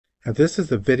Now, this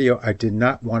is a video I did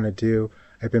not want to do.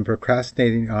 I've been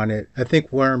procrastinating on it. I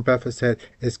think Warren Buffett said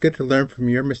it's good to learn from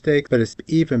your mistakes, but it's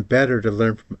even better to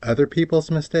learn from other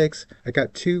people's mistakes. I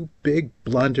got two big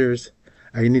blunders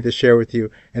I need to share with you,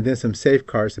 and then some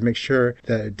safeguards to make sure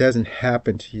that it doesn't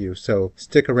happen to you. So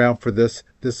stick around for this.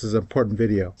 This is an important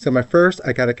video. So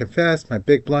I got to confess, my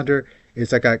big blunder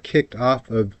is I got kicked off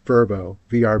of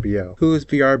VRBO. Who's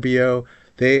VRBO?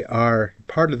 They are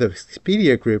part of the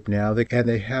Expedia group now, and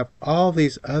they have all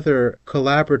these other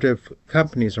collaborative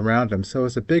companies around them. So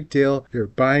it's a big deal. They're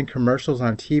buying commercials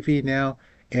on TV now,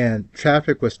 and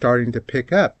traffic was starting to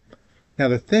pick up. Now,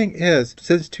 the thing is,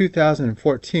 since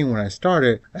 2014 when I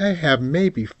started, I have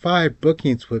maybe 5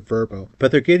 bookings with Vrbo,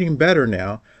 but they're getting better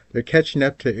now. They're catching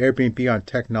up to Airbnb on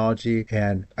technology,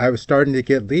 and I was starting to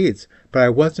get leads, but I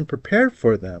wasn't prepared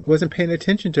for them. I wasn't paying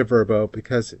attention to Vrbo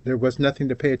because there was nothing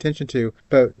to pay attention to.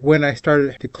 But when I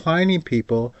started declining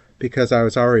people because I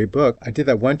was already booked, I did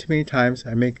that one too many times.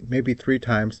 I make maybe 3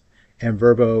 times, and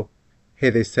Vrbo, hey,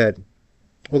 they said,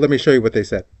 well, let me show you what they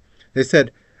said. They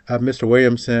said, Mr.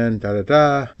 Williamson,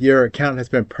 your account has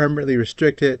been permanently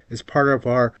restricted as part of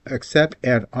our accept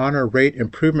and honor rate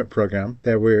improvement program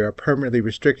that we are permanently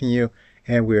restricting you,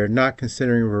 and we are not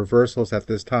considering reversals at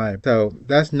this time. So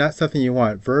that's not something you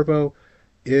want. Vrbo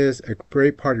is a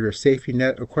great part of your safety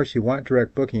net. Of course, you want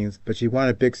direct bookings, but you want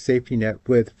a big safety net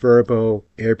with Vrbo,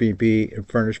 Airbnb, and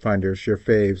Furnish Finders, your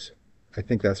faves. I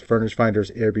think that's Furnish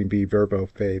Finders, Airbnb,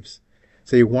 Vrbo faves.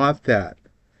 So you want that,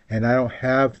 and I don't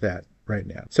have that right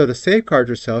now. So to safeguard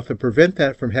yourself and prevent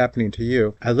that from happening to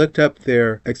you, I looked up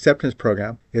their acceptance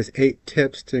program. It's 8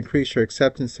 tips to increase your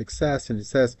acceptance success, and it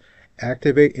says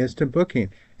activate instant booking.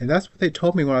 And that's what they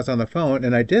told me when I was on the phone,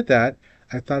 and I did that.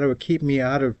 I thought it would keep me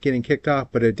out of getting kicked off,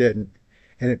 but it didn't.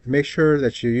 And make sure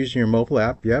that you're using your mobile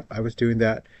app. Yep, I was doing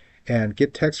that. And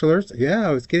get text alerts. Yeah,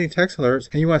 I was getting text alerts.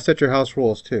 And you want to set your house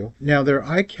rules too. Now, their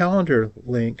iCalendar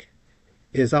link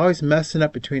is always messing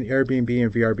up between Airbnb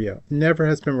and VRBO. Never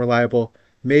has been reliable.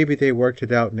 Maybe they worked it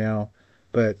out now,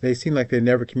 but they seem like they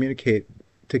never communicate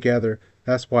together.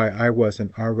 That's why I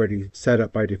wasn't already set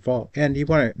up by default. And you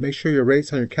want to make sure your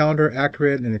rates on your calendar are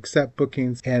accurate and accept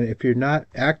bookings. And if you're not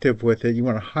active with it, you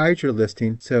want to hide your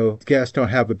listing so guests don't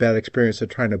have a bad experience of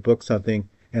trying to book something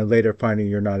and later finding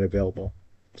you're not available.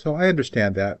 So I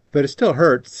understand that, but it still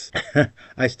hurts.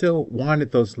 I still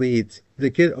wanted those leads. To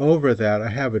get over that, I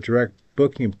have a direct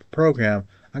booking program.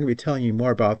 I'm going to be telling you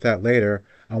more about that later.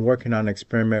 I'm working on an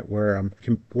experiment where I'm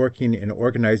working and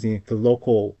organizing the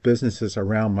local businesses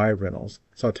around my rentals.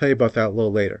 So I'll tell you about that a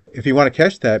little later. If you want to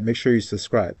catch that, make sure you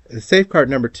subscribe. The safeguard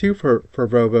number 2 for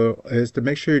Vrbo is to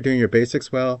make sure you're doing your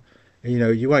basics well.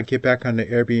 You want to get back on the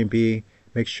Airbnb.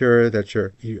 Make sure that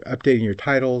you're updating your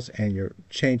titles and you're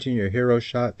changing your hero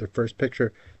shot, the first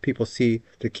picture people see,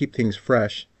 to keep things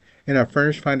fresh. In our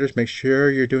Furnish Finders, make sure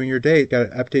you're doing your date. Got to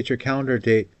update your calendar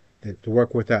date to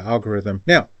work with that algorithm.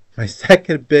 Now, my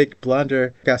second big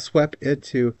blunder, got swept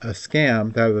into a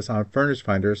scam that was on Furnish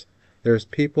Finders. There's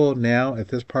people now at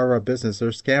this part of our business,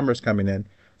 there's scammers coming in.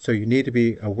 So you need to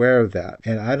be aware of that.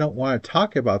 And I don't want to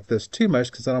talk about this too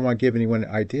much because I don't want to give anyone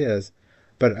ideas.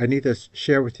 But I need to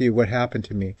share with you what happened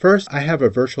to me. First, I have a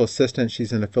virtual assistant.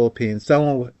 She's in the Philippines.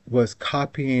 Someone was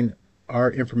copying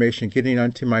our information, getting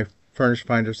onto my Furnish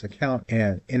Finders account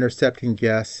and intercepting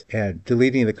guests and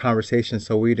deleting the conversation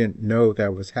so we didn't know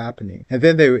that was happening. And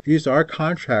then they used our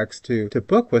contracts to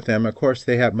book with them. Of course,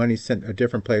 they have money sent a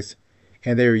different place,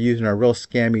 and they were using a real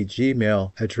scammy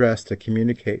Gmail address to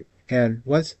communicate. And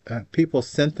once people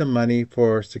sent them money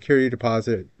for security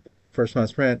deposit, first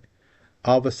month's rent,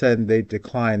 all of a sudden they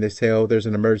decline. They say, oh, there's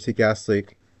an emergency gas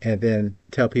leak, and then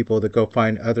tell people to go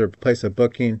find other place of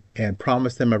booking and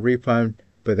promise them a refund,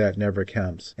 but that never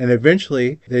comes. And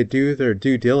eventually they do their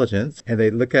due diligence and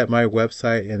they look at my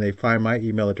website and they find my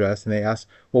email address and they ask,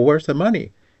 well, where's the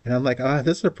money? And I'm like,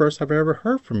 this is the first I've ever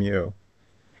heard from you.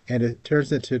 And it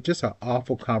turns into just an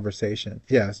awful conversation.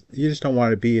 Yes, you just don't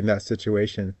want to be in that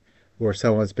situation where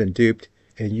someone's been duped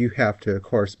and you have to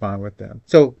correspond with them.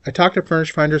 So I talked to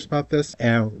Furnish Finders about this,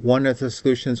 and one of the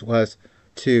solutions was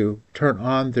to turn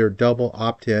on their double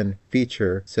opt-in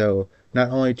feature. So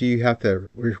not only do you have to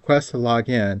request to log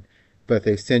in, but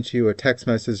they send you a text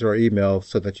message or email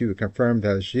so that you would confirm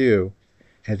that it's you,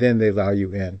 and then they allow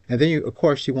you in. And then of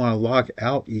course, you want to log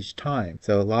out each time.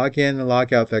 So log in and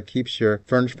log out, that keeps your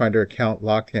Furnish Finder account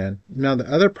locked in. Now, the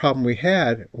other problem we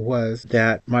had was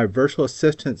that my virtual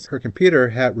assistant, her computer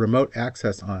had remote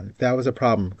access on. That was a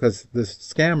problem because the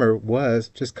scammer was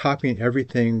just copying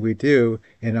everything we do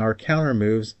in our counter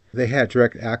moves. They had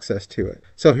direct access to it.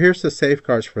 So here's the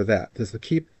safeguards for that. This is to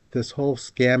keep this whole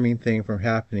scamming thing from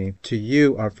happening to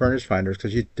you on Furnish Finders,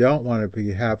 because you don't want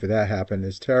to have that happen,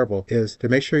 it's terrible, is to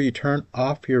make sure you turn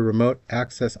off your remote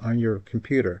access on your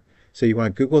computer. So you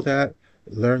want to Google that,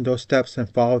 learn those steps and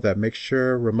follow that. Make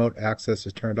sure remote access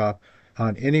is turned off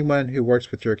on anyone who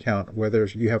works with your account, whether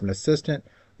you have an assistant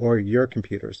or your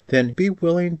computers. Then be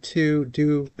willing to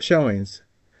do showings.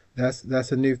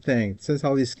 That's a new thing. Since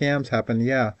all these scams happen,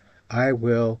 yeah, I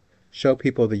will show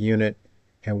people the unit,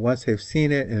 and once they've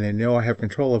seen it and they know I have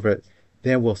control over it,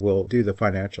 then we'll do the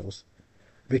financials.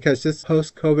 Because this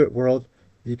post-COVID world,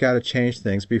 you got to change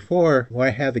things. Before, when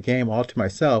I had the game all to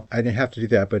myself, I didn't have to do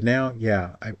that. But now,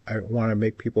 yeah, I want to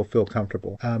make people feel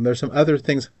comfortable. There's some other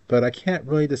things, but I can't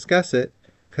really discuss it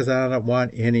because I don't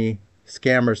want any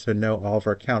scammers to know all of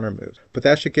our counter moves. But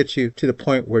that should get you to the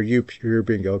point where you're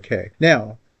being okay.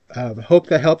 Now, hope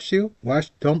that helps you.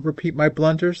 Don't repeat my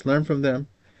blunders. Learn from them.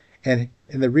 And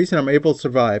the reason I'm able to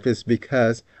survive is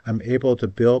because I'm able to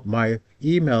build my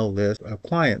email list of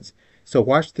clients. So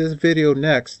watch this video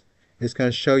next. It's going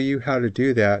to show you how to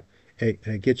do that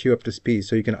and get you up to speed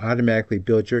so you can automatically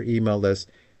build your email list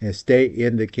and stay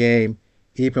in the game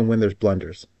even when there's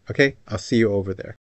blunders. Okay? I'll see you over there.